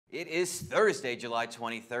It is Thursday, July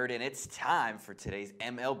 23rd, and it's time for today's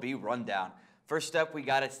MLB Rundown. First up, we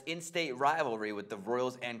got its in-state rivalry with the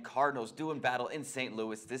Royals and Cardinals doing battle in St.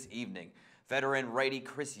 Louis this evening. Veteran righty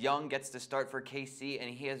Chris Young gets to start for KC,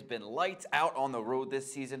 and he has been lights out on the road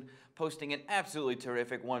this season, posting an absolutely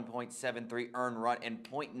terrific 1.73 earned run and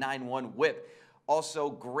 .91 whip. Also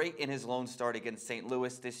great in his lone start against St.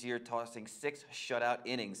 Louis this year, tossing 6 shutout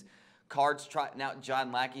innings. Cards trotting out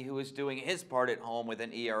John Lackey, who is doing his part at home with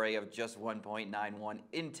an ERA of just 1.91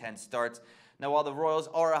 in 10 starts. Now, while the Royals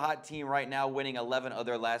are a hot team right now, winning 11 of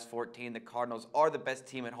their last 14, the Cardinals are the best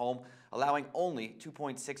team at home, allowing only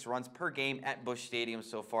 2.6 runs per game at Busch Stadium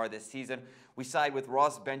so far this season. We side with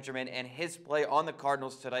Ross Benjamin and his play on the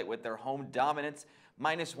Cardinals tonight with their home dominance.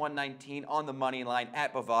 Minus 119 on the money line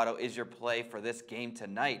at Bovado is your play for this game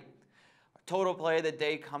tonight. Total play of the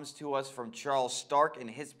day comes to us from Charles Stark and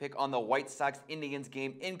his pick on the White Sox-Indians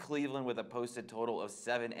game in Cleveland with a posted total of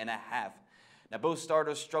 7.5. Now, both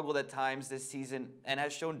starters struggled at times this season and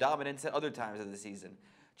has shown dominance at other times of the season.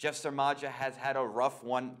 Jeff Sarmaja has had a rough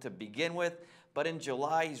one to begin with, but in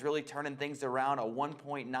July, he's really turning things around, a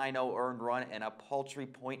 1.90 earned run and a paltry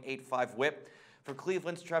 .85 whip. For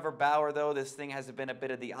Cleveland's Trevor Bauer, though, this thing has been a bit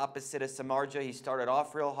of the opposite of Samardzija. He started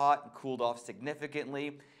off real hot and cooled off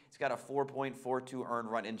significantly. He's got a 4.42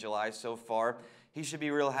 earned run in July so far. He should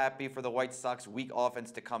be real happy for the White Sox weak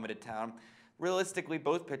offense to come into town. Realistically,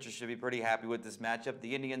 both pitchers should be pretty happy with this matchup.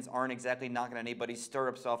 The Indians aren't exactly knocking anybody's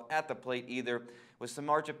stirrups off at the plate either, with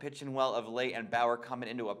Samardzija pitching well of late and Bauer coming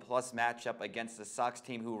into a plus matchup against the Sox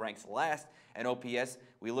team who ranks last in OPS.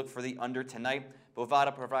 We look for the under tonight.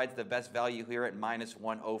 Bovada provides the best value here at minus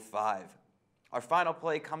 105. Our final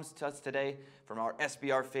play comes to us today from our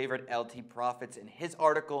SBR favorite LT Profits in his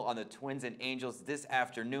article on the Twins and Angels this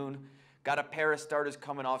afternoon. Got a pair of starters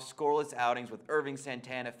coming off scoreless outings with Irving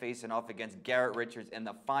Santana facing off against Garrett Richards in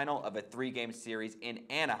the final of a 3-game series in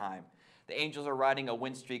Anaheim. The Angels are riding a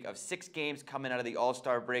win streak of 6 games coming out of the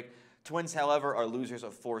All-Star break. Twins, however, are losers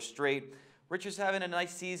of 4 straight. Richards having a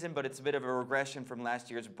nice season, but it's a bit of a regression from last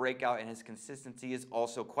year's breakout, and his consistency is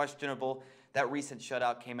also questionable. That recent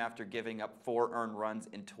shutout came after giving up 4 earned runs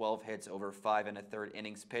in 12 hits over 5 1/3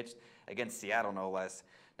 innings pitched against Seattle, no less.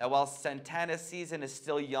 Now, while Santana's season is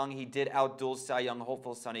still young, he did outduel Cy Young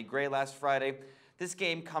hopeful Sonny Gray last Friday. This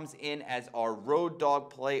game comes in as our road dog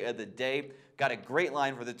play of the day. Got a great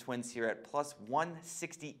line for the Twins here at plus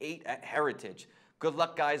 168 at Heritage. Good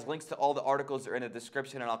luck, guys. Links to all the articles are in the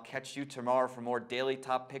description, and I'll catch you tomorrow for more daily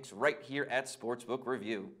top picks right here at Sportsbook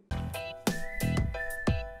Review.